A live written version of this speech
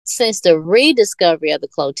Since the rediscovery of the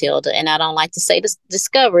Clotilda, and I don't like to say this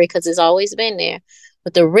discovery because it's always been there,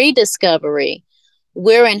 but the rediscovery,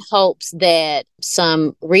 we're in hopes that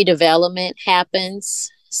some redevelopment happens,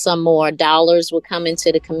 some more dollars will come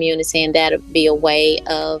into the community, and that'll be a way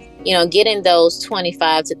of, getting those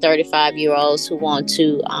 25 to 35-year-olds who want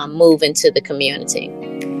to move into the community.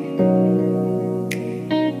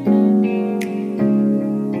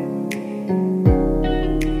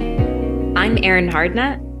 I'm Erin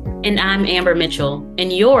Hardnett. And I'm Amber Mitchell,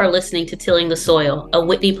 and you're listening to Tilling the Soil, a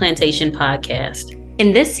Whitney Plantation podcast.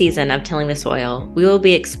 In this season of Tilling the Soil, we will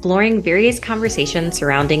be exploring various conversations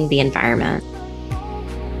surrounding the environment.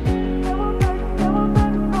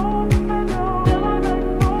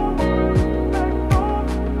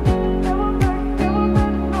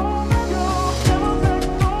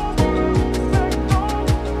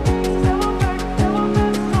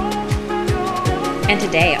 And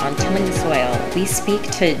today on Tilling the Soil, we speak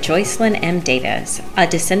to Joycelyn M. Davis, a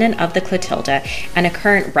descendant of the Clotilda and a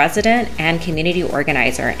current resident and community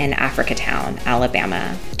organizer in Africatown,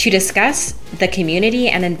 Alabama, to discuss the community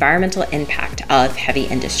and environmental impact of heavy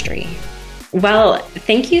industry. Well,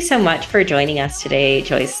 thank you so much for joining us today,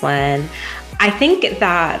 Joycelyn. I think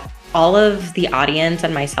that all of the audience,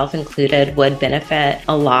 and myself included, would benefit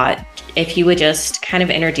a lot if you would just kind of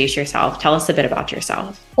introduce yourself. Tell us a bit about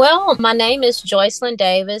yourself. Well, my name is Joycelyn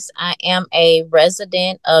Davis. I am a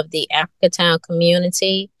resident of the Africatown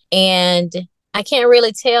community, and I can't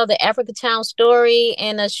really tell the Africatown story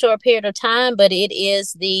in a short period of time, but it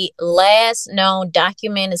is the last known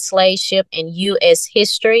documented slave ship in U.S.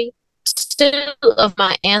 history. Two of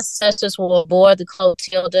my ancestors were aboard the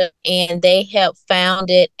Clotilda, and they helped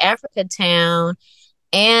founded Africatown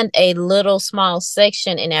and a little small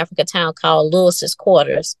section in Africatown called Lewis's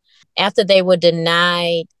Quarters. After they were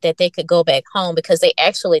denied that they could go back home, because they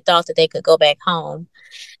actually thought that they could go back home,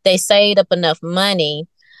 they saved up enough money,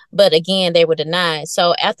 but again, they were denied.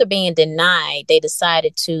 So after being denied, they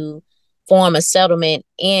decided to form a settlement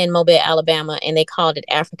in Mobile, Alabama, and they called it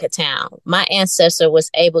Africatown. My ancestor was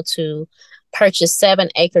able to purchase 7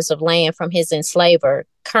 acres of land from his enslaver,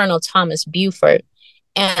 Colonel Thomas Buford,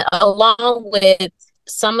 and along with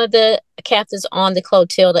some of the captives on the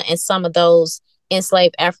Clotilda and some of those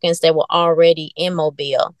enslaved Africans that were already in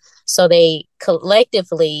Mobile. So they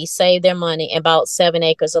collectively saved their money and bought 7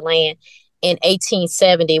 acres of land in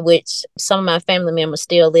 1870, which some of my family members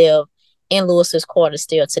still live in Lewis's Quarters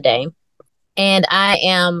still today. And I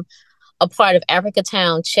am a part of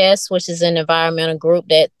Africatown Chess, which is an environmental group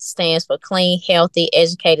that stands for Clean, Healthy,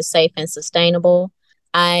 Educated, Safe, and Sustainable.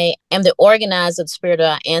 I am the organizer of the Spirit of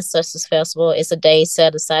Our Ancestors Festival. It's a day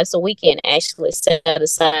set aside, it's a weekend actually set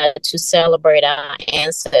aside to celebrate our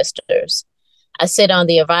ancestors. I sit on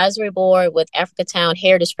the advisory board with Africatown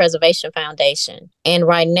Heritage Preservation Foundation. And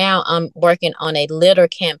right now I'm working on a litter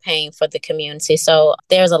campaign for the community. So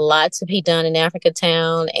there's a lot to be done in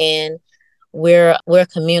Africatown, and we're a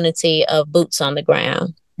community of boots on the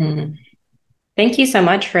ground. Mm-hmm. Thank you so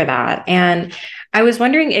much for that. And I was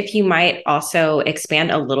wondering if you might also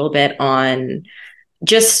expand a little bit on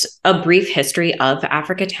just a brief history of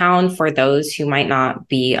Africatown for those who might not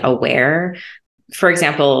be aware. For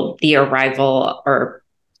example, the arrival or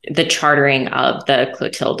the chartering of the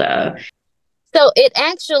Clotilda. So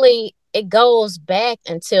it goes back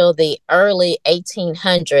until the early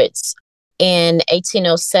 1800s. In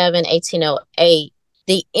 1807, 1808,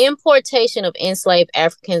 the importation of enslaved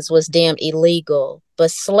Africans was deemed illegal, but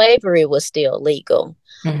slavery was still legal.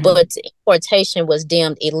 Mm-hmm. But importation was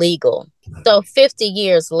deemed illegal. So 50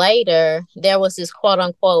 years later, there was this quote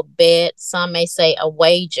unquote bet, some may say a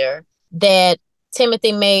wager, that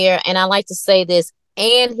Timothy Mayer, and I like to say this,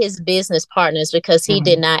 and his business partners, because he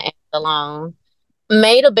did not act alone,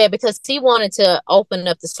 made a bet because he wanted to open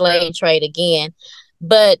up the slave trade again.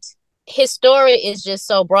 But his story is just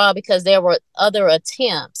so broad because there were other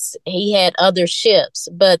attempts. He had other ships,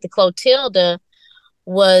 but the Clotilda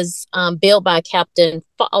was built by Captain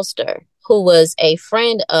Foster, who was a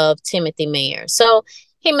friend of Timothy Mayer. So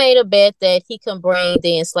he made a bet that he can bring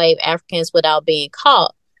the enslaved Africans without being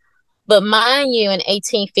caught. But mind you, in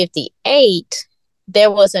 1858,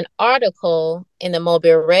 there was an article in the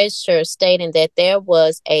Mobile Register stating that there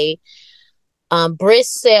was a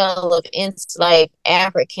brisk sale of enslaved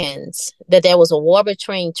Africans, that there was a war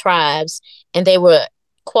between tribes, and they were,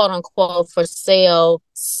 quote unquote, for sale,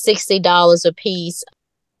 $60 a piece,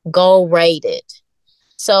 gold rated.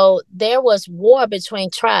 So there was war between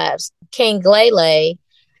tribes. King Glele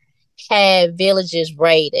had villages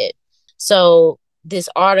raided. So this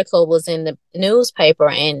article was in the newspaper,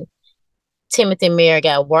 and Timothy Mayer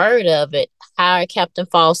got word of it, hired Captain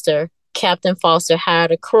Foster, Captain Foster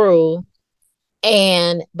hired a crew.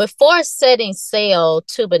 And before setting sail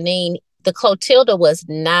to Benin, the Clotilda was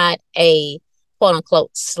not a quote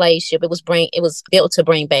unquote slave ship. It was built to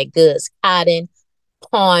bring back goods, cotton,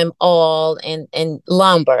 palm oil, and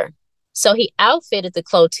lumber. So he outfitted the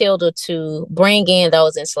Clotilda to bring in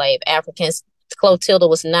those enslaved Africans. The Clotilda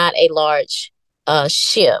was not a large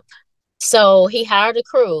ship. So he hired a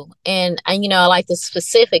crew, and I like the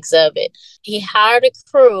specifics of it. He hired a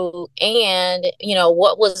crew, and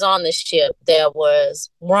what was on the ship? There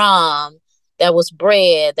was rum, there was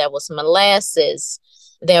bread, there was molasses,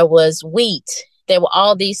 there was wheat. There were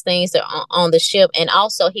all these things that are on the ship, and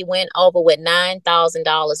also he went over with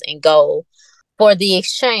 $9,000 in gold for the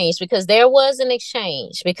exchange, because there was an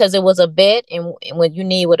exchange, because it was a bet, and what you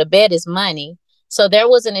need with a bet is money. So there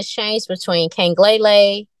was an exchange between King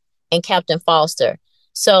Lele and Captain Foster.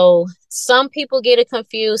 So some people get it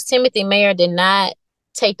confused. Timothy Mayer did not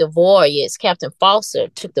take the voyage. Captain Foster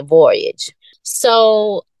took the voyage.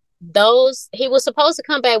 So he was supposed to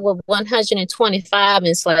come back with 125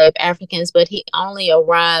 enslaved Africans, but he only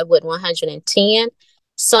arrived with 110.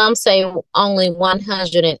 Some say only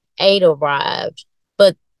 108 arrived.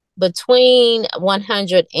 But between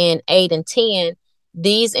 108 and 10,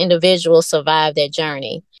 these individuals survived their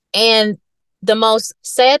journey. And the most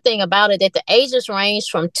sad thing about it, that the ages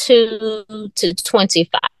ranged from 2 to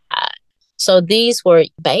 25. So these were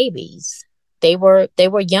babies. They were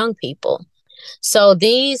young people. So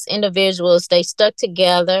these individuals, they stuck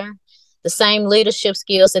together. The same leadership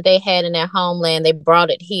skills that they had in their homeland, they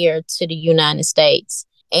brought it here to the United States.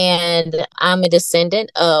 And I'm a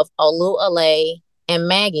descendant of Olu Ale and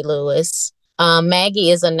Maggie Lewis.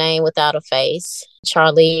 Maggie is a name without a face.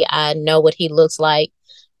 Charlie, I know what he looks like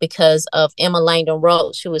because of Emma Langdon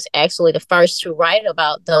Roach, who was actually the first to write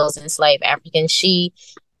about those enslaved Africans. She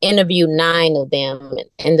interviewed 9 of them,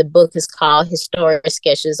 and the book is called Historic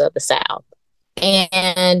Sketches of the South.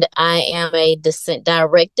 And I am a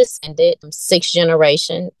direct descendant, 6th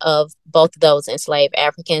generation of both of those enslaved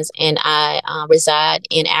Africans, and I reside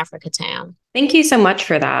in Africatown. Thank you so much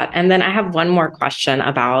for that. And then I have one more question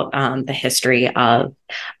about the history of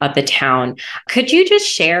the town. Could you just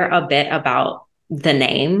share a bit about the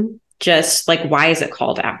name? Just like, why is it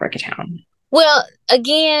called Africatown? Well,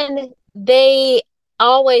 again, they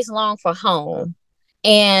always long for home.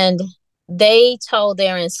 And they told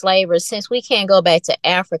their enslavers, since we can't go back to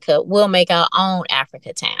Africa, we'll make our own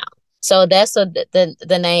Africatown. So that's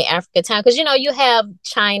the name Africatown. Because, you have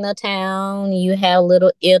Chinatown, you have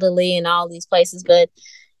Little Italy and all these places, but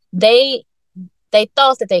they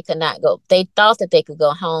thought that they could not go. They thought that they could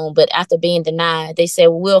go home, but after being denied, they said,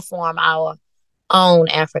 we'll form our own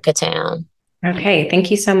Africatown. Okay,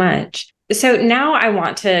 thank you so much. So now I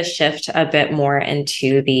want to shift a bit more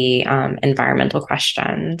into the environmental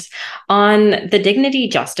questions. On the Dignity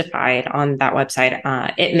Justified on that website,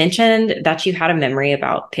 it mentioned that you had a memory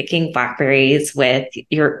about picking blackberries with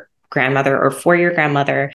your grandmother or for your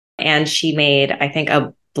grandmother, and she made, I think,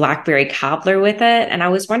 a blackberry cobbler with it. And I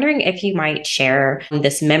was wondering if you might share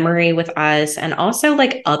this memory with us, and also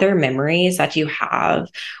like other memories that you have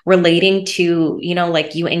relating to,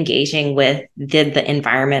 like you engaging with the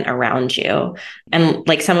environment around you, and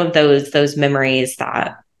like some of those memories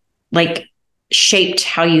that like shaped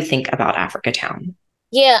how you think about Africatown.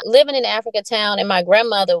 Yeah, living in Africatown, and my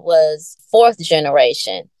grandmother was 4th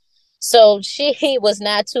generation. So she was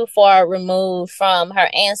not too far removed from her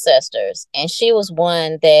ancestors. And she was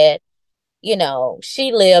one that,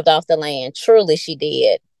 she lived off the land. Truly, she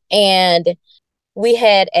did. And we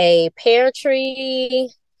had a pear tree,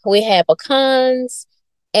 we had pecans,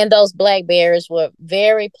 and those blackberries were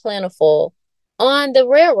very plentiful on the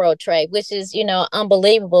railroad track, which is,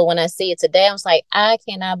 unbelievable when I see it today. I was like, I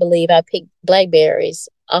cannot believe I picked blackberries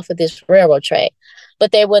off of this railroad track.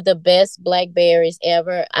 But they were the best blackberries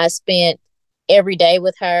ever. I spent every day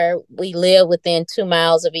with her. We lived within 2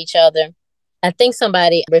 miles of each other. I think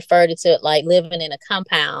somebody referred it to like living in a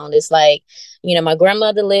compound. It's like, my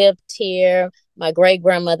grandmother lived here, my great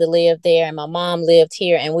grandmother lived there, and my mom lived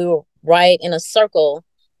here. And we were right in a circle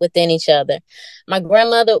within each other. My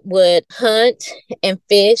grandmother would hunt and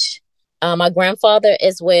fish, my grandfather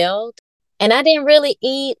as well. And I didn't really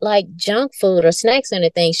eat like junk food or snacks or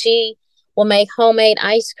anything. She will make homemade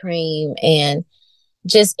ice cream and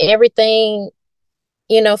just everything,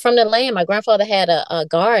 from the land. My grandfather had a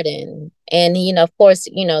garden, and, of course,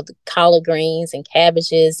 the collard greens and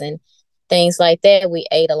cabbages and things like that. We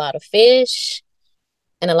ate a lot of fish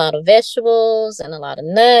and a lot of vegetables and a lot of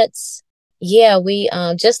nuts. Yeah, we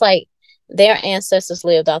just like their ancestors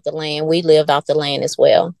lived off the land, we lived off the land as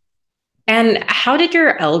well. And how did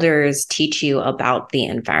your elders teach you about the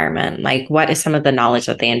environment? Like, what is some of the knowledge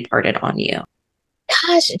that they imparted on you?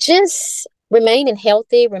 Gosh, just remaining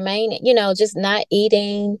healthy, just not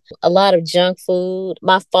eating a lot of junk food.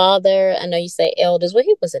 My father, I know you say elders, well,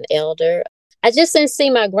 he was an elder. I just didn't see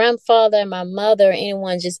my grandfather and my mother,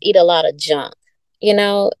 anyone just eat a lot of junk.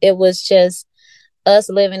 It was just us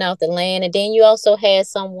living off the land. And then you also had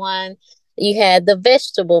you had the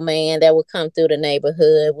vegetable man that would come through the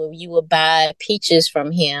neighborhood where you would buy peaches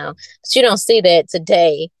from him. But you don't see that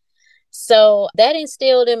today. So that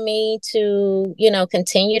instilled in me to,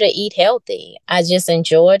 continue to eat healthy. I just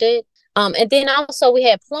enjoyed it. And then also we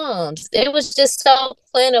had plums. It was just so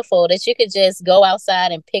plentiful that you could just go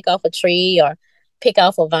outside and pick off a tree or pick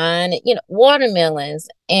off a vine, watermelons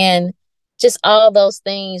and just all those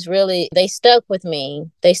things really, they stuck with me.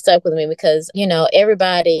 They stuck with me because,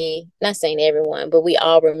 everybody, not saying everyone, but we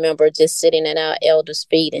all remember just sitting at our elders'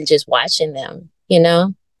 feet and just watching them.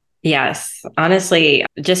 Yes, honestly,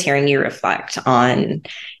 just hearing you reflect on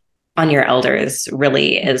your elders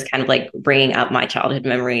really is kind of like bringing up my childhood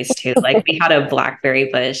memories too. Like we had a blackberry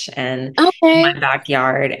bush in my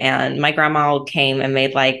backyard, and my grandma came and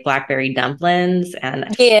made like blackberry dumplings,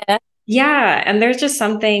 and yeah, and there's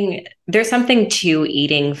something to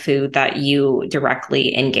eating food that you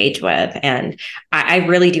directly engage with, and I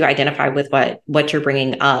really do identify with what you're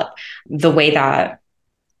bringing up, the way that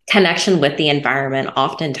connection with the environment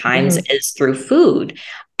oftentimes is through food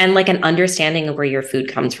and like an understanding of where your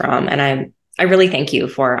food comes from. And I really thank you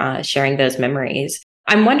for sharing those memories.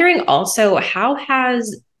 I'm wondering also, how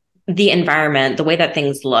has the environment, the way that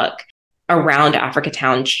things look around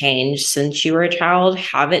Africatown changed since you were a child?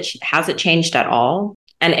 Has it changed at all?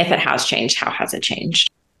 And if it has changed, how has it changed?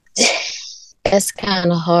 That's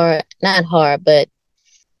kind of hard. Not hard, but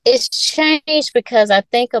it's changed because I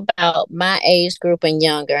think about my age group and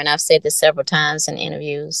younger, and I've said this several times in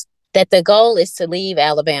interviews, that the goal is to leave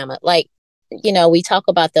Alabama. Like, we talk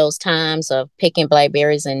about those times of picking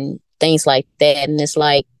blackberries and things like that. And it's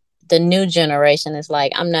like the new generation is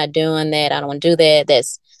like, I'm not doing that. I don't want to do that.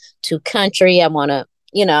 That's too country. I want to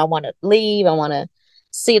leave. I want to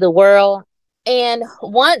see the world. And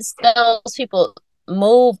once those people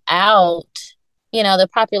move out, the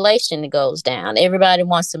population goes down. Everybody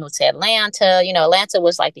wants to move to Atlanta. Atlanta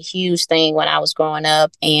was like the huge thing when I was growing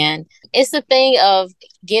up. And it's the thing of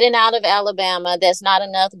getting out of Alabama. There's not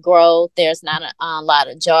enough growth. There's not a lot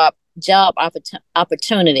of job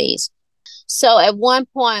opportunities. So at one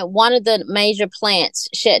point, one of the major plants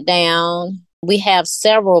shut down. We have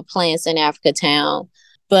several plants in Africatown,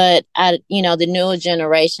 but the newer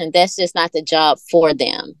generation, that's just not the job for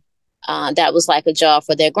them. That was like a job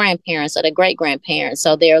for their grandparents or their great grandparents.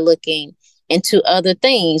 So they're looking into other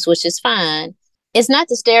things, which is fine. It's not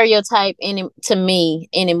the stereotype to me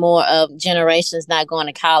anymore of generations not going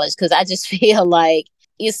to college, because I just feel like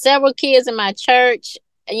several kids in my church,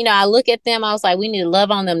 I look at them, I was like, we need to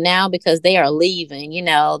love on them now because they are leaving.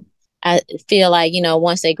 I feel like,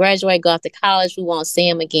 once they graduate, go off to college, we won't see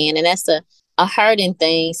them again. And that's a hurting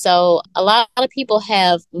thing. So a lot of people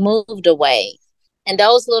have moved away. And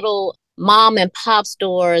those little mom and pop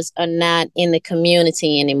stores are not in the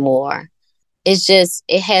community anymore.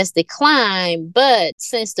 It has declined. But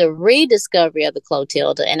since the rediscovery of the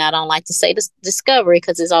Clotilda, and I don't like to say this discovery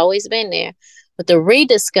because it's always been there, but the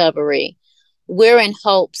rediscovery, we're in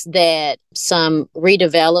hopes that some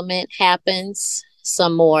redevelopment happens,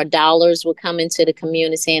 some more dollars will come into the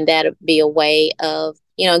community, and that'll be a way of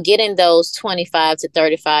getting those 25 to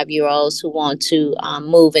 35-year-olds who want to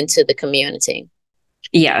move into the community.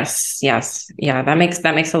 Yes. Yeah, that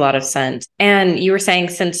makes a lot of sense. And you were saying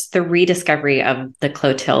since the rediscovery of the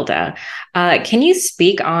Clotilda, can you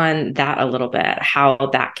speak on that a little bit, how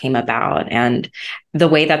that came about and the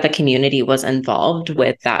way that the community was involved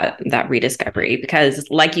with that rediscovery? Because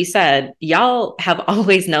like you said, y'all have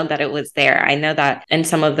always known that it was there. I know that in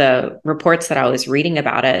some of the reports that I was reading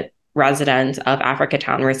about it, residents of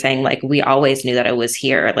Africatown were saying, like, we always knew that it was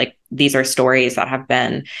here. Like, these are stories that have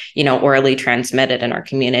been, orally transmitted in our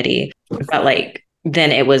community. But like,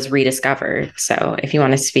 then it was rediscovered. So if you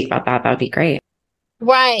want to speak about that, that would be great.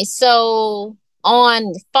 Right. So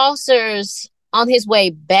on Foster's, on his way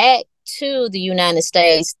back to the United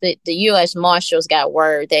States, the U.S. Marshals got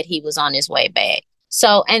word that he was on his way back.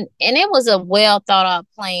 So, and it was a well thought out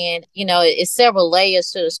plan. It's several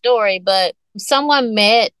layers to the story, but someone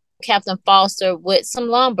met Captain Foster with some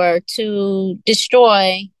lumber to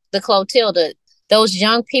destroy the Clotilda. Those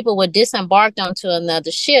young people were disembarked onto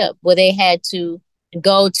another ship where they had to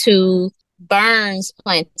go to Burns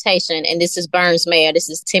plantation. And this is Burns Mayer. This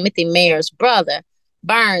is Timothy Mayer's brother,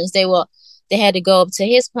 Burns. They they had to go up to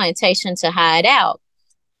his plantation to hide out.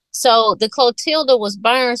 So the Clotilda was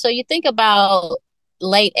burned. So you think about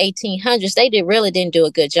late 1800s, really didn't do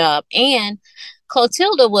a good job. And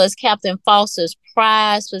Clotilda was Captain Foster's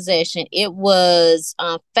prized possession. It was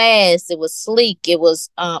fast. It was sleek. It was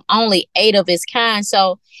only 8 of its kind.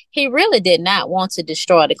 So he really did not want to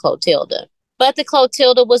destroy the Clotilda. But the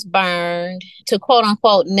Clotilda was burned to quote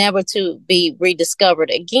unquote never to be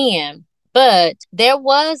rediscovered again. But there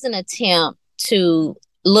was an attempt to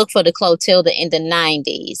look for the Clotilda in the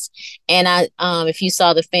 90s. And if you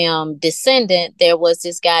saw the film Descendant, there was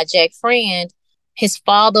this guy, Jack Friend. His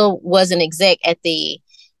father was an exec at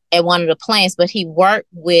one of the plants, but he worked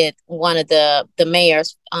with one of the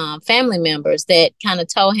mayor's family members that kind of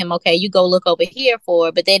told him, okay, you go look over here for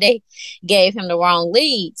it. But they gave him the wrong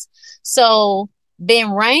leads. So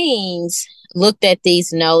Ben Raines looked at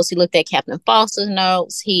these notes. He looked at Captain Foster's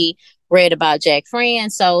notes. He read about Jack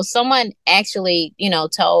Friend. So someone actually,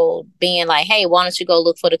 told Ben like, hey, why don't you go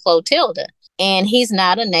look for the Clotilda? And he's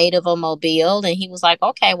not a native of Mobile. And he was like,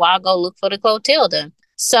 okay, well, I'll go look for the Clotilda.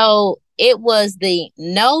 So it was the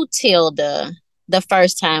no tilde the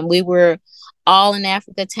first time. We were all in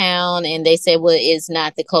Africatown and they said, well, it's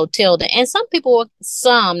not the Clotilda. And some people,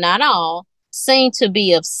 not all, seemed to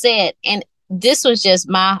be upset. And this was just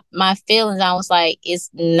my feelings. I was like, it's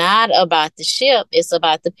not about the ship. It's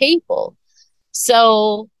about the people.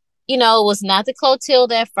 So, it was not the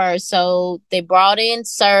Clotilda at first. So they brought in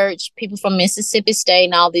search, people from Mississippi State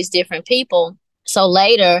and all these different people. So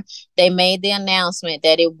later they made the announcement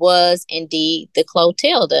that it was indeed the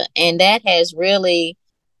Clotilda. And that has really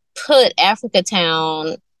put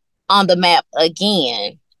Africatown on the map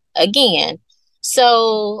again.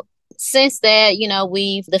 So since that,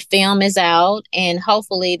 the film is out and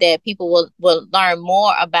hopefully that people will learn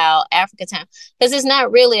more about Africatown, because it's not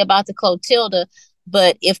really about the Clotilda,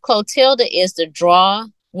 but if Clotilda is the draw,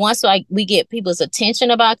 once we get people's attention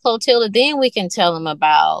about Clotilda, then we can tell them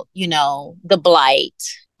about, the blight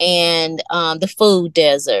and the food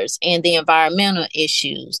deserts and the environmental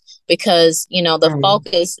issues, because, the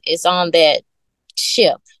focus is on that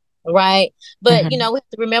ship. Right. But, we have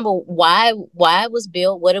to remember why it was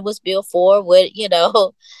built, what it was built for,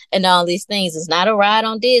 and all these things. It's not a ride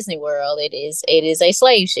on Disney World. It is a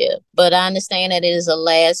slave ship. But I understand that it is the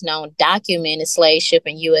last known documented slave ship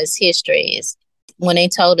in U.S. history. When they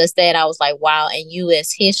told us that, I was like, wow, in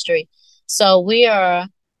U.S. history. So we are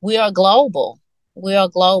global. We are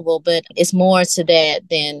global, but it's more to that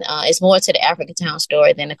than it's more to the Africatown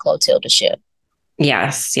story than the Clotilda ship.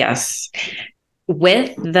 Yes.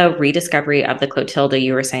 With the rediscovery of the Clotilda,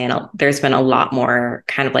 you were saying there's been a lot more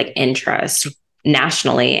kind of like interest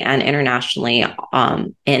nationally and internationally in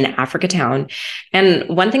Africatown. And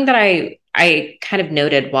one thing that I kind of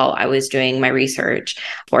noted while I was doing my research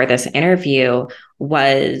for this interview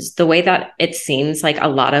was the way that it seems like a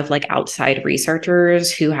lot of like outside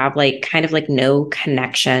researchers who have like kind of like no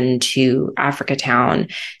connection to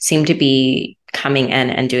Africatown seem to be coming in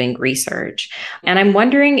and doing research. And I'm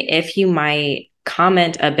wondering if you might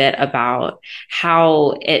comment a bit about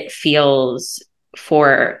how it feels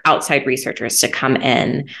for outside researchers to come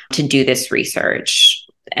in to do this research.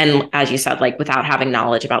 And as you said, like without having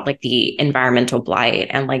knowledge about like the environmental blight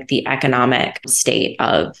and like the economic state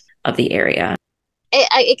of the area.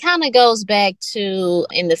 It kind of goes back to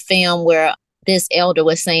in the film where this elder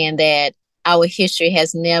was saying that our history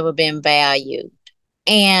has never been valued.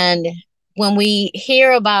 And when we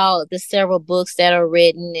hear about the several books that are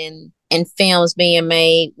written and films being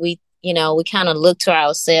made, we kind of look to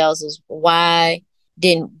ourselves as why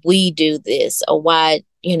didn't we do this, or why,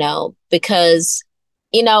 because,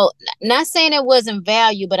 not saying it wasn't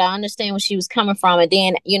value, but I understand where she was coming from. And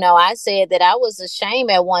then, I said that I was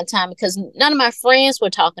ashamed at one time because none of my friends were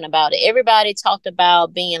talking about it. Everybody talked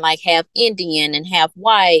about being like half Indian and half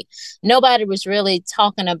white. Nobody was really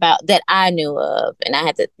talking about that I knew of. And I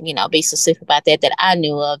had to, be specific about that I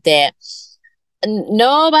knew of that.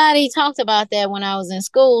 Nobody talked about that when I was in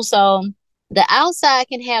school. So the outside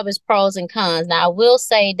can have its pros and cons. Now, I will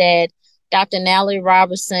say that Dr. Natalie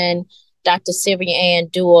Robertson, Dr. Sylvia Ann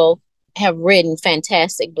Duell have written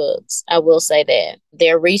fantastic books. I will say that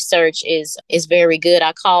their research is very good.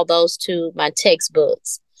 I call those two my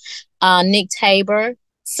textbooks. Nick Tabor.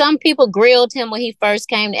 Some people grilled him when he first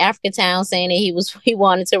came to Africatown, saying that he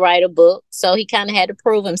wanted to write a book. So he kind of had to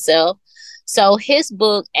prove himself. So his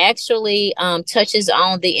book actually touches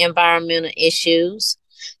on the environmental issues.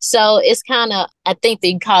 So it's kind of, I think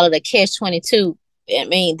they call it a catch-22. I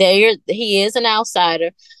mean, he is an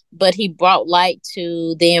outsider, but he brought light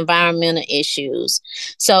to the environmental issues.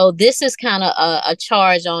 So this is kind of a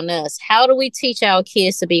charge on us. How do we teach our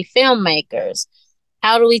kids to be filmmakers?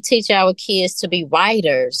 How do we teach our kids to be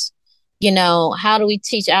writers? How do we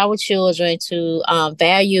teach our children to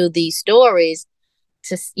value these stories,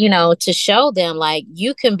 to show them, like,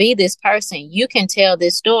 you can be this person, you can tell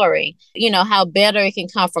this story, how better it can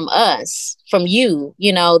come from us, from you,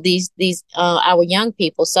 these our young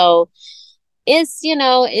people. So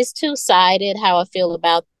it's two-sided how I feel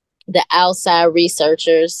about the outside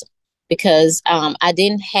researchers, because I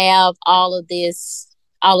didn't have all of these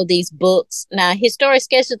books. Now, Historic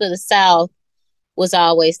Sketches of the South was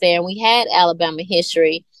always there, and we had Alabama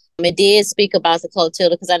history. It did speak about the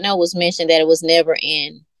Clotilda, because I know it was mentioned that it was never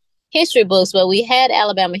in history books, but we had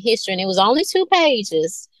Alabama history, and it was only 2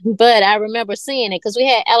 pages. But I remember seeing it because we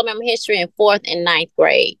had Alabama history in 4th and 9th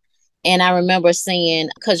grade. And I remember seeing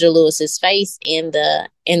Cudger Lewis's face in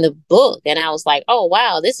the book, and I was like, "Oh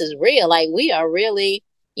wow, this is real! Like, we are really,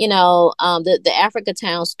 the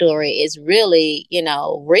Africatown story is really,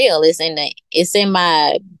 real. It's in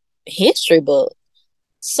my history book."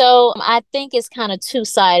 So I think it's kind of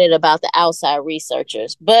two-sided about the outside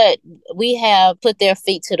researchers, but we have put their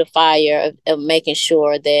feet to the fire of making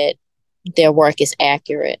sure that their work is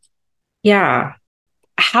accurate. Yeah.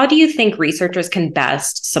 How do you think researchers can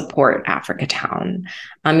best support Africatown?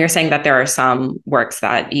 You're saying that there are some works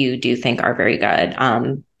that you do think are very good.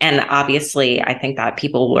 And obviously, I think that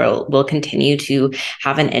people will continue to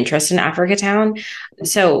have an interest in Africatown.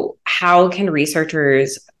 So how can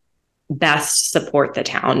researchers best support the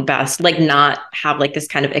town, best, like, not have like this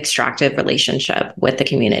kind of extractive relationship with the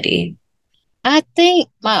community? I think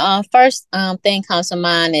my first thing comes to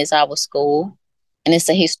mind is our school. And it's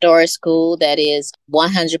a historic school that is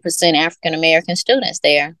 100% African American students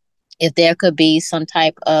there. If there could be some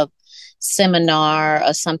type of seminar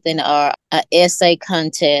or something, or an essay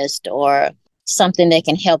contest, or something that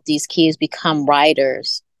can help these kids become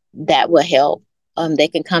writers, that will help. They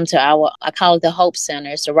can come to I call it the Hope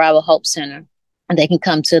Center. It's the Rival Hope Center. And they can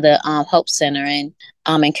come to the Hope Center and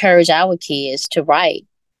encourage our kids to write,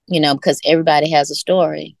 because everybody has a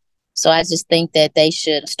story. So I just think that they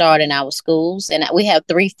should start in our schools. And we have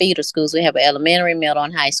 3 feeder schools. We have an elementary, middle,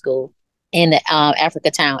 and high school in the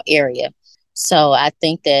Africatown area. So I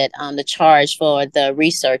think that the charge for the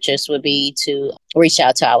researchers would be to reach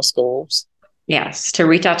out to our schools. Yes, to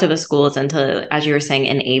reach out to the schools and to, as you were saying,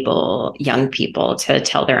 enable young people to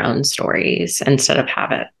tell their own stories instead of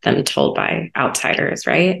have them told by outsiders,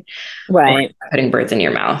 right? Right. Or putting words in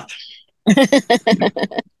your mouth.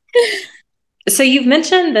 So you've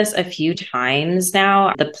mentioned this a few times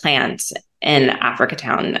now, the plants in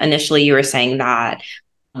Africatown. Initially, you were saying that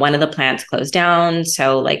one of the plants closed down.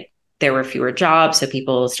 So like there were fewer jobs, so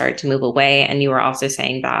people started to move away. And you were also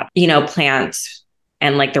saying that, plants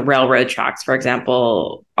and like the railroad tracks, for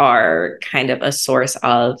example, are kind of a source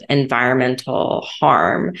of environmental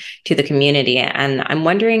harm to the community. And I'm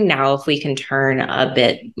wondering now if we can turn a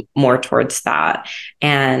bit more towards that.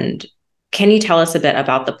 And can you tell us a bit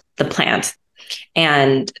about the plants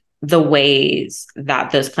and the ways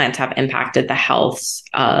that those plants have impacted the health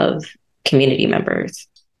of community members?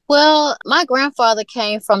 Well, my grandfather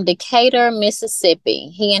came from Decatur, Mississippi,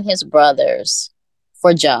 he and his brothers,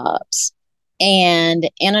 for jobs. And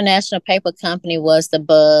International Paper Company was the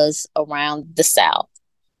buzz around the South.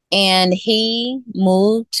 And he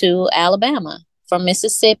moved to Alabama from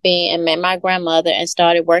Mississippi and met my grandmother and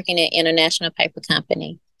started working at International Paper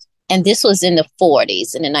Company. And this was in the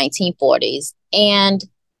 40s, in the 1940s. And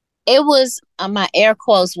it was, my air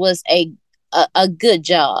quotes, was a good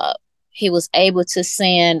job. He was able to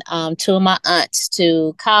send 2 of my aunts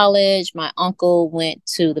to college. My uncle went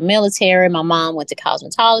to the military. My mom went to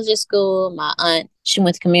cosmetology school. My aunt, she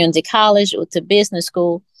went to community college, went to business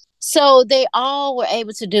school. So they all were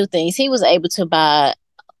able to do things. He was able to buy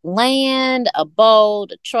land, a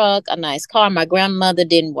boat, a truck, a nice car. My grandmother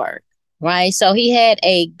didn't work, right? So he had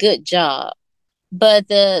a good job. But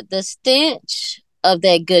the stench of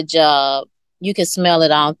that good job, you could smell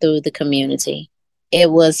it all through the community.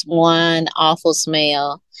 It was one awful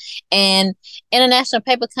smell. And International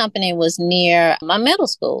Paper Company was near my middle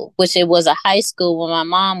school, which it was a high school when my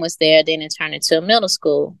mom was there. Then it turned into a middle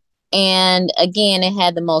school. And again, it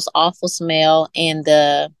had the most awful smell, and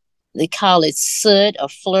they call it soot or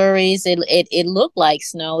flurries. It looked like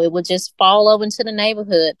snow. It would just fall over into the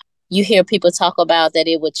neighborhood. You hear people talk about that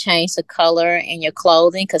it would change the color in your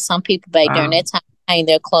clothing, because some people back during that time hang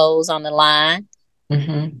their clothes on the line.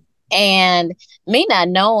 Mm-hmm. And me not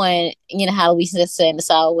knowing, how we just said in the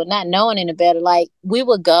South, with not knowing any better, like we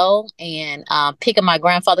would go and pick up my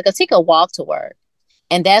grandfather, because he could walk to work.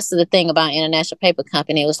 And that's the thing about International Paper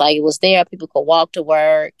Company. It was like, it was there. People could walk to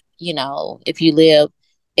work, if you live.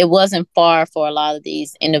 It wasn't far for a lot of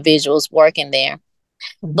these individuals working there.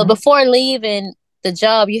 But Mhm. before leaving the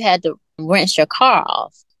job, you had to rinse your car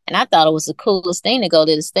off. And I thought it was the coolest thing to go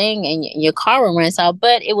to this thing and your car would rinse out.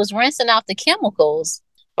 But it was rinsing off the chemicals,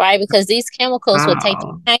 right? Because these chemicals would take the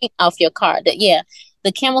Wow. paint off your car. Yeah,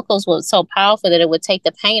 the chemicals were so powerful that it would take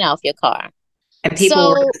the paint off your car. And people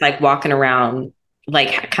were So just like walking around,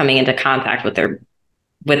 like coming into contact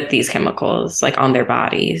with these chemicals, like on their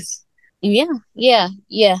bodies. yeah,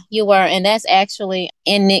 you were. And that's actually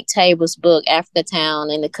in Nick Table's book,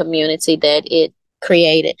 Africatown, and the community that it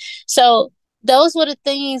created. So those were the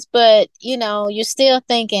things, but you're still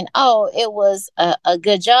thinking, oh, it was a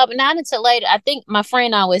good job. Not until later. I think my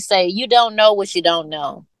friend always say, you don't know what you don't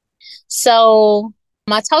know. So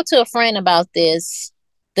I talked to a friend about this,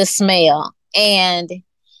 the smell, and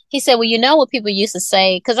he said, well, you know what people used to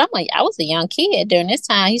say, because I was a young kid during this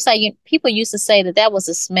time. He said, people used to say that was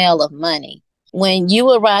the smell of money. When you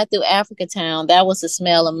would ride through Africatown, that was the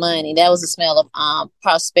smell of money. That was the smell of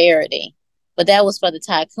prosperity. But that was for the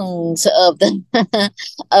tycoons of the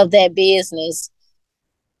of that business.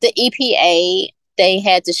 The EPA, they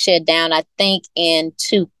had to shut down, I think in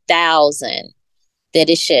 2000, that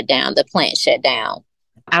it shut down, the plant shut down.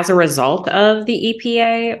 As a result of the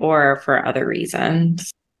EPA or for other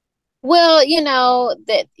reasons? Well,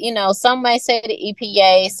 some may say the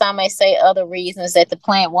EPA, some may say other reasons that the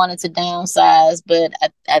plant wanted to downsize, but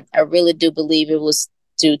I really do believe it was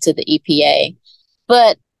due to the EPA.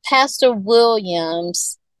 But Pastor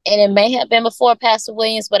Williams, and it may have been before Pastor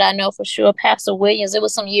Williams, but I know for sure Pastor Williams, it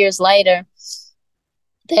was some years later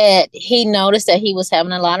that he noticed that he was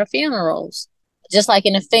having a lot of funerals. Just like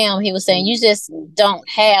in the film, he was saying, you just don't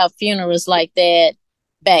have funerals like that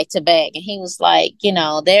back to back. And he was like,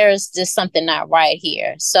 there's just something not right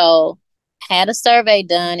here. So had a survey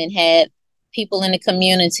done and had people in the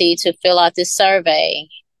community to fill out this survey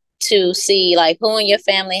to see like who in your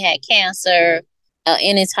family had cancer,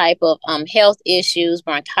 any type of health issues,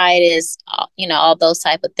 bronchitis, all those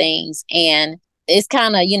type of things. And it's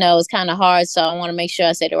kind of, it's kind of hard. So I want to make sure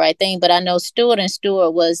I say the right thing. But I know Stewart and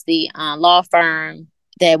Stewart was the law firm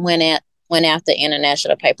that went after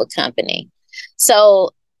International Paper Company.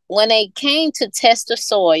 So when they came to test the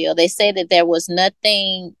soil, they say that there was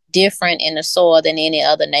nothing different in the soil than any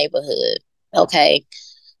other neighborhood. Okay.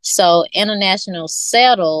 So International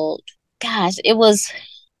settled, gosh, it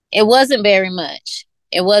wasn't very much.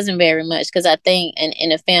 It wasn't very much because I think in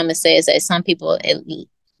the film it says that some people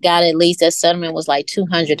got at least that settlement was like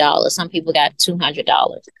 $200. Some people got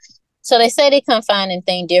 $200. So they say they couldn't find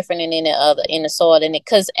anything different in any other in the soil than it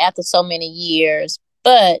because after so many years.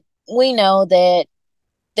 But we know that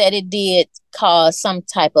it did cause some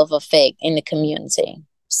type of effect in the community.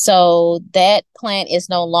 So that plant is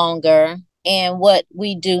no longer. And what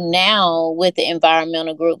we do now with the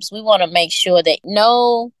environmental groups, we want to make sure that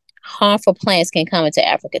no harmful plants can come into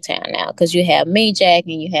Africatown now because you have meat jack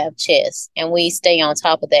and you have chess. And we stay on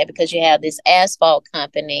top of that because you have this asphalt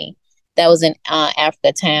company that was in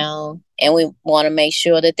Africatown. And we want to make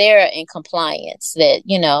sure that they're in compliance,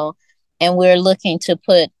 and we're looking to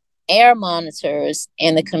put air monitors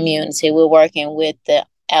in the community. We're working with the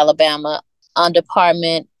Alabama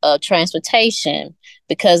Department of Transportation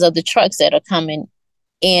because of the trucks that are coming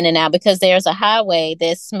in and out, because there's a highway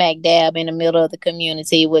that's smack dab in the middle of the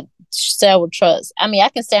community with several trucks. I mean, I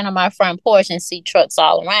can stand on my front porch and see trucks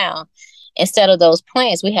all around. Instead of those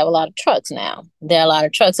plants, we have a lot of trucks now. There are a lot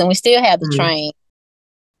of trucks, and we still have the train.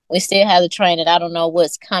 We still have the train, and I don't know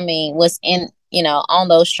what's coming, what's in, on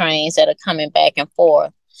those trains that are coming back and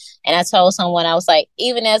forth. And I told someone, I was like,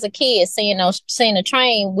 even as a kid, seeing the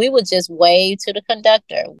train, we would just wave to the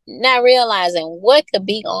conductor, not realizing what could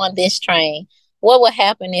be on this train. What would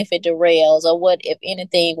happen if it derails, or what if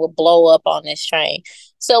anything would blow up on this train?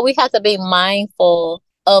 So we have to be mindful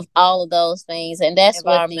of all of those things. And that's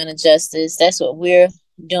environmental justice. That's what we're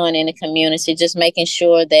doing in the community, just making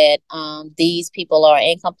sure that these people are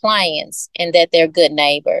in compliance and that they're good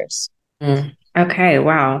neighbors. Okay,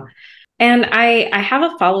 wow. And I have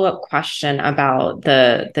a follow-up question about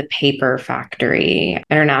the paper factory,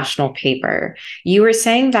 International Paper. You were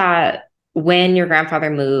saying that when your grandfather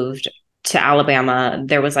moved to Alabama,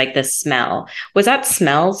 there was like this smell. Was that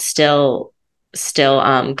smell still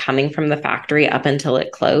coming from the factory up until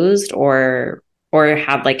it closed, or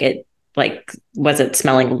had was it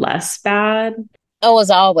smelling less bad? It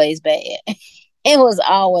was always bad. It was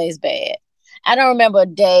always bad. I don't remember a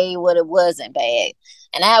day when it wasn't bad.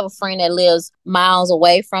 And I have a friend that lives miles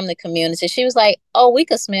away from the community. She was like, oh, we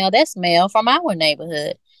could smell that smell from our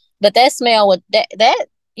neighborhood. But that smell was that,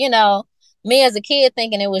 you know, me as a kid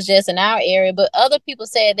thinking it was just in our area, but other people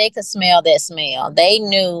said they could smell that smell. They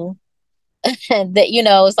knew that, you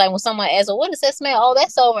know, it's like when someone asks, well, what is that smell? Oh,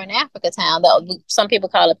 that's over in Africatown. Though some people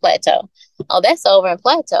call it Plateau. Oh, that's over in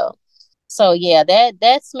Plateau. So yeah,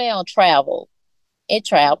 that smell traveled. It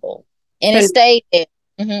traveled. And it So, stayed there.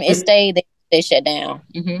 It stayed there. They shut down.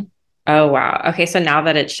 oh wow. Okay, so now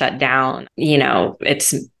that it's shut down,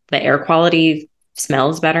 it's the air quality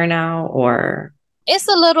smells better now, or It's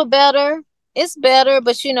a little better. It's better,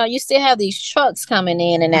 but you know, you still have these trucks coming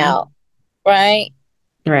in and out, right?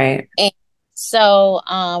 right? And so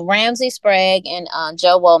Ramsey Sprague and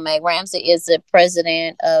Joe Womack. Ramsey is the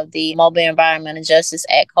president of the Mobile Environment and Justice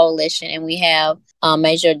Act Coalition, and we have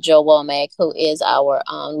Major Joe Womack, who is our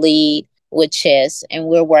lead with CHESS, and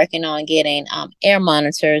we're working on getting air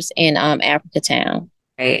monitors in Africatown.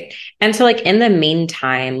 Right. And so, like, in the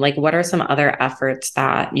meantime, like, what are some other efforts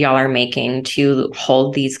that y'all are making to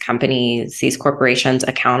hold these companies, these corporations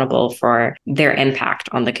accountable for their impact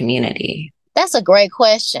on the community? That's a great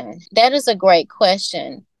question. That is a great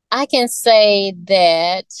question. I can say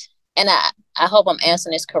that, and I hope I'm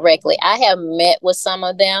answering this correctly. I have met with some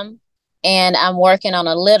of them, and I'm working on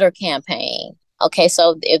a litter campaign. Okay,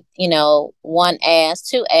 so if, you know, one asked,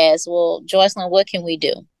 two asked, well, Joycelyn, what can we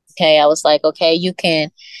do? Okay, I was like, okay, you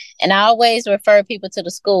can. And I always refer people to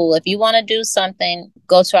the school. If you want to do something,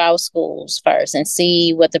 go to our schools first and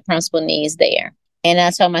see what the principal needs there. And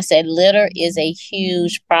I told him, I said, litter is a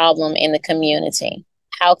huge problem in the community.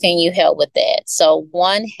 How can you help with that? So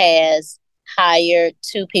one has hired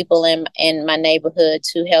two people in my neighborhood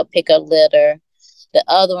to help pick up litter. The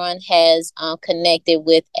other one has connected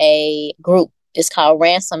with a group. It's called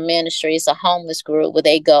Ransom Ministry. It's a homeless group where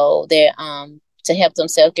they go there to help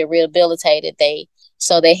themselves get rehabilitated. They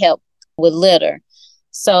help with litter.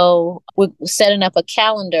 So we're setting up a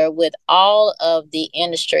calendar with all of the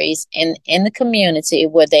industries in the community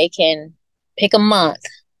where they can pick a month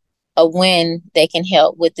of when they can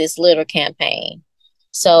help with this litter campaign.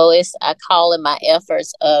 So I call it my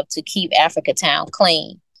efforts to keep Africatown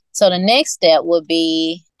clean. So the next step would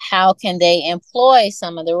be, how can they employ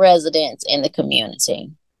some of the residents in the community?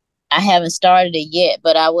 I haven't started it yet,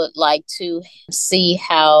 but I would like to see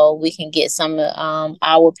how we can get some of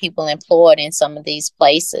our people employed in some of these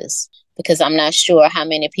places, because I'm not sure how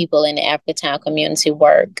many people in the Africatown community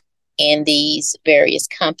work in these various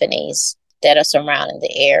companies that are surrounding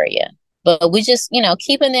the area. But we just,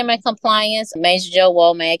 keeping them in compliance. Major Joe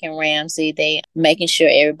Womack and Ramsey, they making sure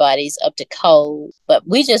everybody's up to code. But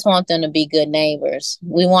we just want them to be good neighbors.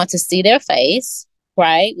 We want to see their face.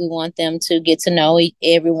 Right. We want them to get to know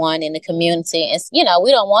everyone in the community. And,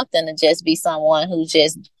 we don't want them to just be someone who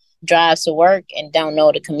just drives to work and don't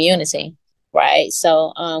know the community. Right.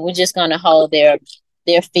 So we're just going to hold their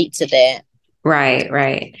feet to that. Right,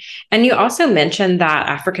 right. And you also mentioned that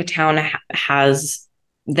Africatown has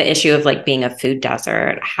the issue of like being a food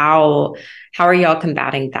desert. How are y'all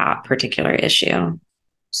combating that particular issue?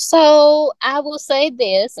 So I will say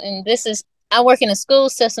this, and I work in a school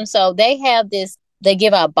system, so they have this. They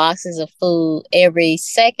give out boxes of food every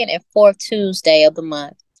second and fourth Tuesday of the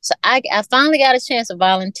month. So I finally got a chance to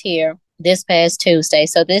volunteer this past Tuesday.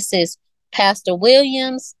 So this is Pastor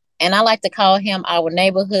Williams, and I like to call him our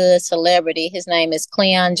neighborhood celebrity. His name is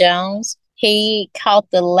Cleon Jones. He caught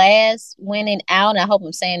the last winning out, and I hope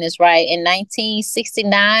I'm saying this right, in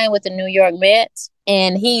 1969 with the New York Mets.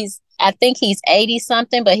 And I think he's 80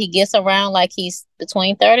 something, but he gets around like he's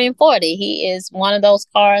between 30 and 40. He is one of those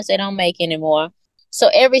cars they don't make anymore. So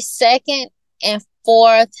every second and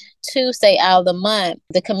fourth Tuesday out of the month,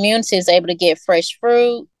 the community is able to get fresh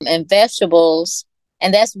fruit and vegetables.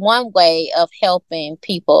 And that's one way of helping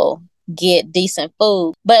people get decent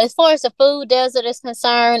food. But as far as the food desert is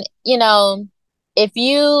concerned, if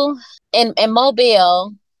you, in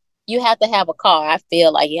Mobile, you have to have a car. I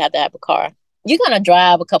feel like you have to have a car. You're going to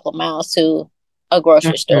drive a couple miles to a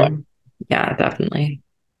grocery store. Yeah, definitely.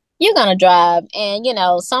 You're going to drive. And,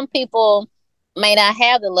 some people may not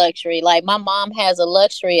have the luxury. Like my mom has a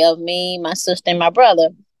luxury of me, my sister, and my brother.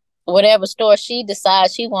 Whatever store she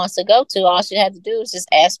decides she wants to go to, all she has to do is just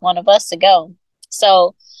ask one of us to go.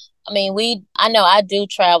 So, I know I do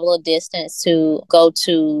travel a distance to go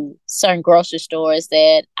to certain grocery stores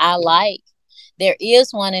that I like. There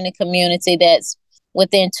is one in the community that's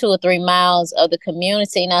within 2 or 3 miles of the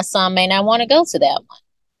community. Now, some may not want to go to that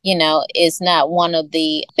one. It's not one of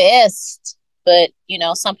the best, but,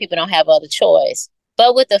 some people don't have other choice.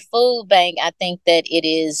 But with the food bank, I think that it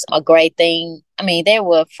is a great thing. There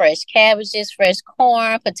were fresh cabbages, fresh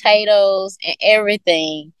corn, potatoes, and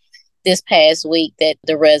everything this past week that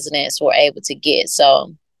the residents were able to get.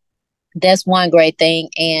 So That's one great thing.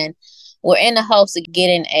 And we're in the hopes of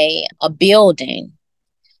getting a building,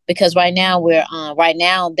 because right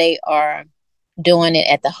now they are doing it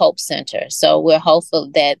at the Hope Center. So we're hopeful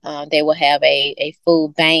that they will have a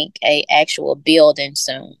food bank, a actual building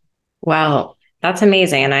soon. Well, that's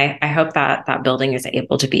amazing. And I hope that that building is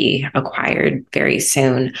able to be acquired very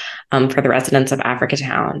soon for the residents of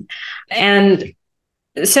Africatown. And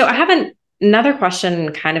so I have another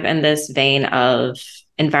question kind of in this vein of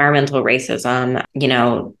environmental racism,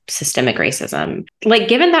 systemic racism. Like,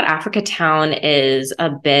 given that Africatown is a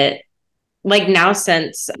bit like now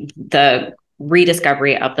since the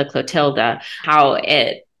rediscovery of the Clotilda, how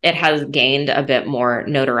it has gained a bit more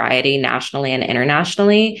notoriety nationally and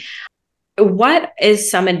internationally. What is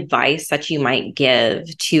some advice that you might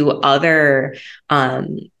give to other,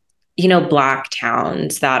 Black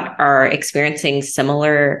towns that are experiencing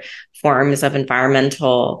similar forms of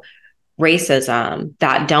environmental racism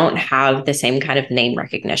that don't have the same kind of name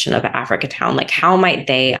recognition of Africatown? Like, how might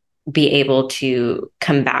they be able to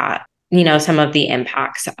combat, some of the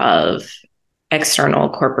impacts of external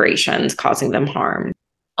corporations causing them harm?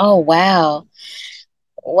 Oh, wow.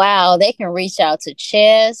 Wow. They can reach out to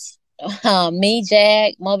Chess,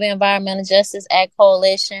 MEJAC, Mobile Environmental Justice Act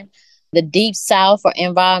Coalition, the Deep South for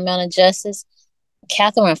Environmental Justice,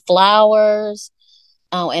 Catherine Flowers,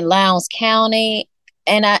 in Lowndes County.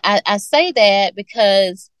 And I say that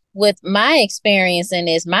because with my experience in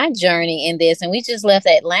this, my journey in this, and we just left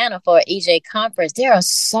Atlanta for an EJ conference, there are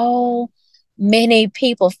so many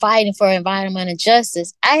people fighting for environmental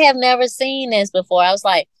justice. I have never seen this before. I was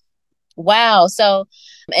like, wow. So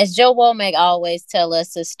as Joe Womack always tell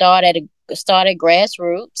us, to start at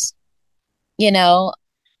grassroots,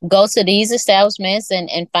 go to these establishments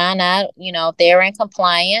and find out, if they're in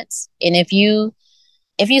compliance. And if you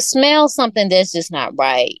smell something that's just not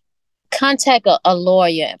right, contact a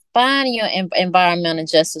lawyer, find your environmental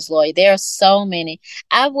justice lawyer. There are so many.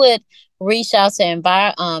 I would reach out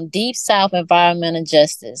to Deep South Environmental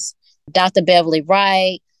Justice, Dr. Beverly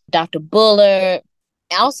Wright, Dr. Bullard.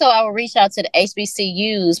 Also, I would reach out to the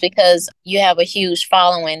HBCUs because you have a huge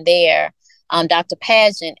following there. Dr.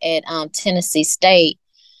 Pageant at Tennessee State.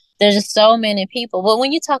 There's just so many people. But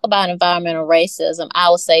when you talk about environmental racism, I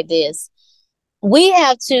will say this. We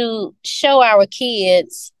have to show our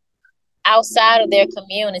kids outside of their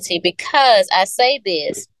community, because I say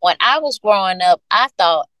this, when I was growing up, I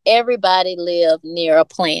thought everybody lived near a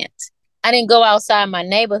plant. I didn't go outside my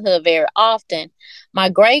neighborhood very often. My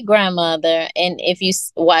great grandmother, and if you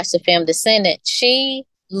watch the film Descendant, she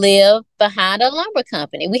lived behind a lumber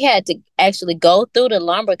company. We had to actually go through the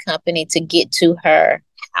lumber company to get to her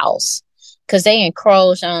house because they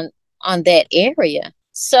encroached on that area.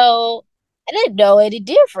 So I didn't know any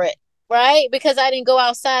different, right? Because I didn't go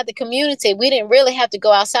outside the community. We didn't really have to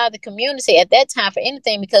go outside the community at that time for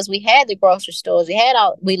anything because we had the grocery stores.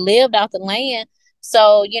 We lived out the land.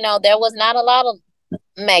 So, there was not a lot of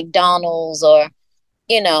McDonald's or,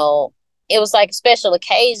 it was like special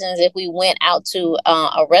occasions if we went out to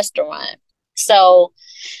a restaurant. So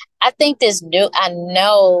I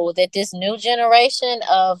know that this new generation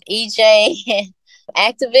of EJ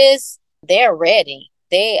activists, they're ready.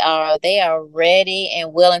 They are ready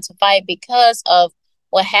and willing to fight because of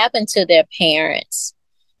what happened to their parents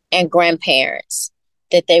and grandparents,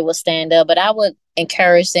 that they will stand up. But I would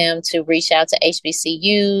encourage them to reach out to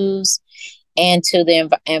HBCUs and to the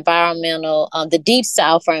the Deep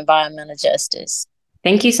South for environmental justice.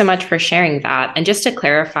 Thank you so much for sharing that. And just to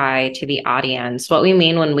clarify to the audience, what we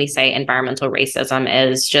mean when we say environmental racism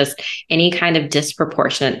is just any kind of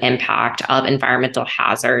disproportionate impact of environmental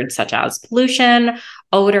hazards such as pollution,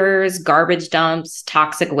 odors, garbage dumps,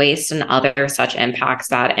 toxic waste, and other such impacts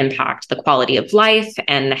that impact the quality of life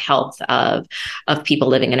and health of people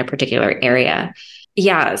living in a particular area.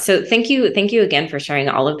 Yeah, so thank you again for sharing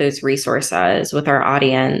all of those resources with our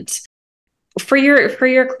audience. For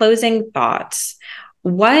your closing thoughts,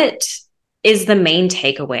 what is the main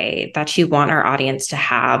takeaway that you want our audience to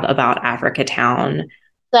have about Africatown?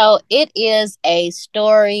 So it is a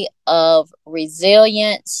story of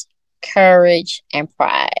resilience, courage, and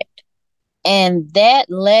pride. And that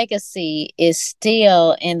legacy is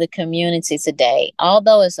still in the community today.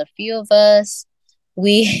 Although it's a few of us,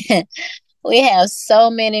 we we have so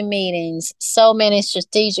many meetings, so many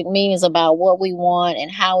strategic meetings about what we want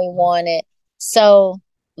and how we want it. So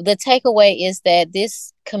the takeaway is that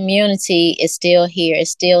this community is still here,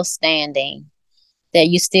 is still standing, that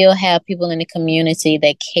you still have people in the community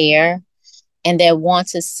that care and that want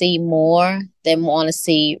to see more, that want to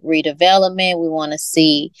see redevelopment. We want to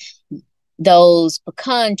see those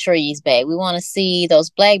pecan trees back. We want to see those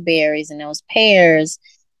blackberries and those pears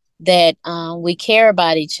that we care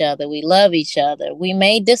about each other, we love each other. We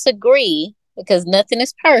may disagree because nothing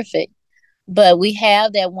is perfect, but we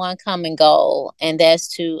have that one common goal, and that's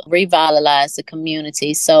to revitalize the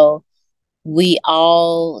community. So we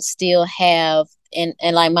all still have, and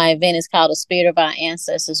like my event is called The Spirit of Our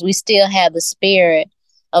Ancestors, we still have the spirit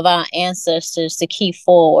of our ancestors to keep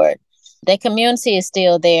forward. That community is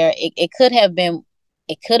still there. It could have been,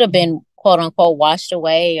 quote unquote washed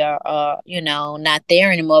away or not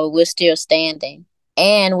there anymore, but we're still standing.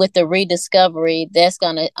 And with the rediscovery, that's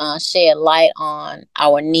going to shed light on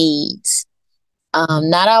our needs,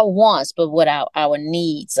 not our wants, but what our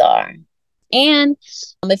needs are. And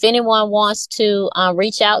if anyone wants to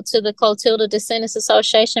reach out to the Clotilda Descendants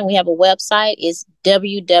Association, we have a website. It's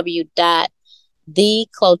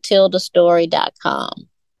www.theclotildastory.com.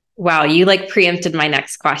 Wow, you preempted my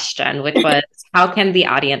next question, which was how can the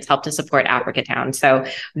audience help to support Africatown? So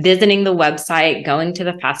visiting the website, going to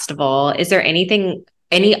the festival, is there any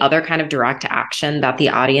other kind of direct action that the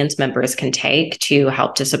audience members can take to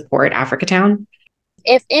help to support Africatown?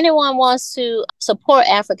 If anyone wants to support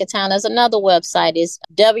Africatown, there's another website. It's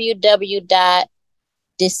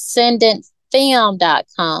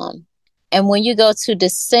www.descendantfilm.com. And when you go to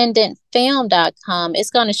descendantfilm.com, it's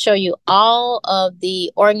going to show you all of the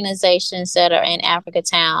organizations that are in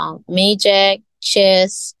Africatown: MEJAC,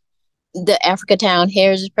 CHESS, the Africatown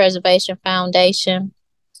Heritage Preservation Foundation.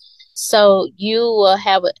 So you will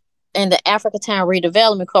have and the Africatown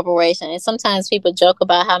Redevelopment Corporation. And sometimes people joke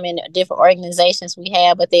about how many different organizations we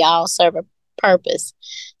have, but they all serve a purpose.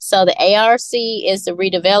 So the ARC is the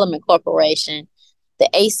Redevelopment Corporation. The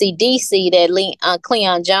ACDC, that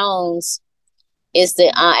Cleon Jones, is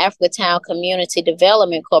the Africatown Community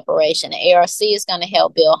Development Corporation. The ARC is going to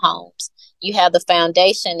help build homes. You have the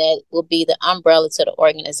foundation that will be the umbrella to the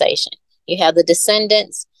organization. You have the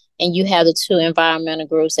Descendants, and you have the two environmental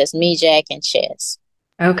groups, that's MEJAC and CHESS.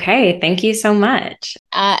 Okay, thank you so much.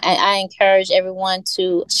 I encourage everyone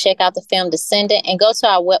to check out the film Descendant and go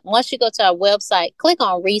to once you go to our website, click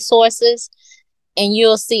on resources, and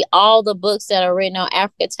you'll see all the books that are written on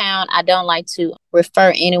Africatown. I don't like to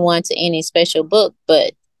refer anyone to any special book,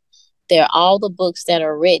 but they're all the books that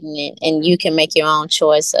are written, and you can make your own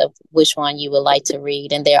choice of which one you would like to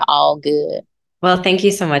read, and they're all good. Well, thank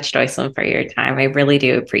you so much, Joycelyn, for your time. I really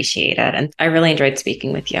do appreciate it, and I really enjoyed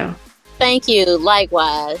speaking with you. Thank you.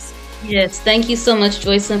 Likewise. Yes, thank you so much,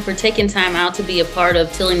 Joycelyn, for taking time out to be a part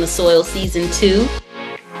of Tilling the Soil Season 2.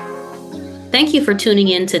 Thank you for tuning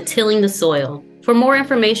in to Tilling the Soil. For more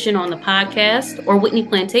information on the podcast or Whitney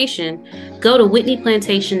Plantation, go to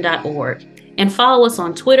whitneyplantation.org and follow us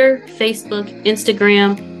on Twitter, Facebook,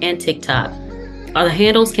 Instagram, and TikTok. Our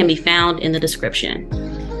handles can be found in the description.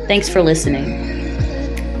 Thanks for listening.